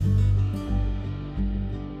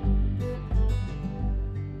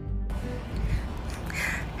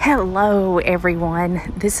Hello, everyone.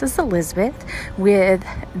 This is Elizabeth with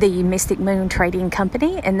the Mystic Moon Trading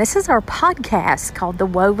Company, and this is our podcast called The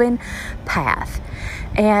Woven Path.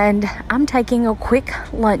 And I'm taking a quick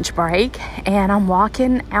lunch break, and I'm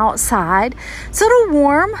walking outside. It's a little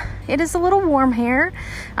warm. It is a little warm here.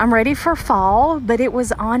 I'm ready for fall, but it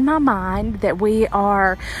was on my mind that we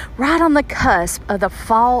are right on the cusp of the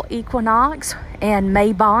fall equinox and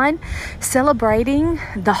Mabon, celebrating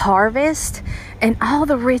the harvest and all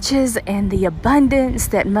the riches and the abundance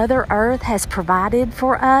that Mother Earth has provided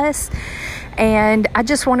for us. And I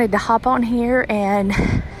just wanted to hop on here and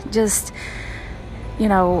just,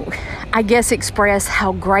 I guess express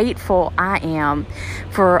how grateful I am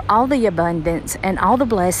for all the abundance and all the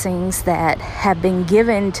blessings that have been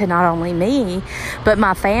given to not only me, but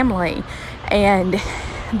my family. And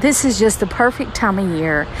this is just the perfect time of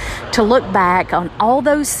year to look back on all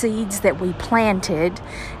those seeds that we planted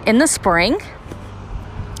in the spring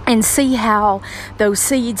and see how those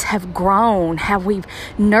seeds have grown, how we've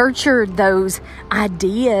nurtured those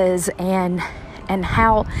ideas and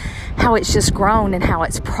how it's just grown and how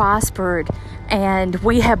it's prospered. And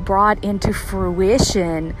we have brought into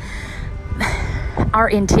fruition our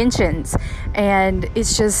intentions. And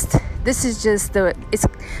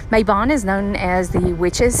Mabon is known as the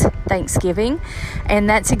Witches' Thanksgiving, and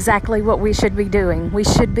that's exactly what we should be doing. We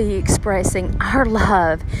should be expressing our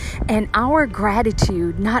love and our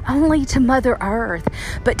gratitude, not only to Mother Earth,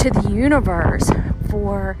 but to the universe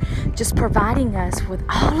for just providing us with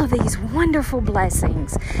all of these wonderful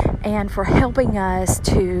blessings and for helping us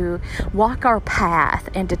to walk our path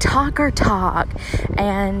and to talk our talk.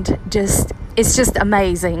 And it's just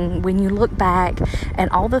amazing when you look back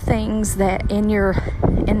at all the things that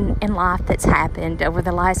in life that's happened over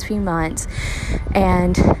the last few months.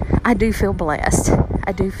 And I do feel blessed.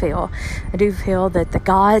 I do feel that the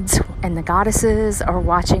gods and the goddesses are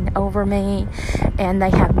watching over me, and they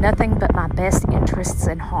have nothing but my best interests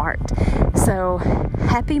in heart. So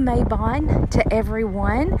happy Mabon to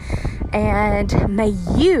everyone, and may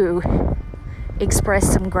you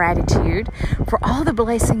express some gratitude for all the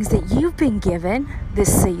blessings that you've been given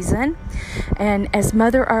this season. And as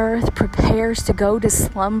Mother Earth prepares to go to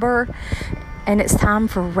slumber and it's time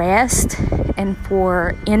for rest and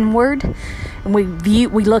for inward, and we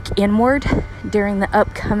look inward during the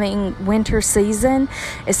upcoming winter season,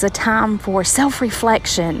 it's a time for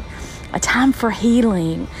self-reflection, a time for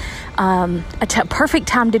healing, perfect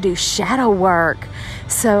time to do shadow work.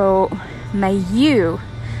 So may you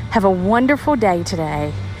have a wonderful day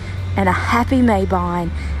today and a happy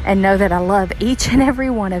Mabon, and know that I love each and every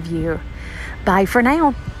one of you. Bye for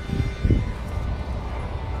now.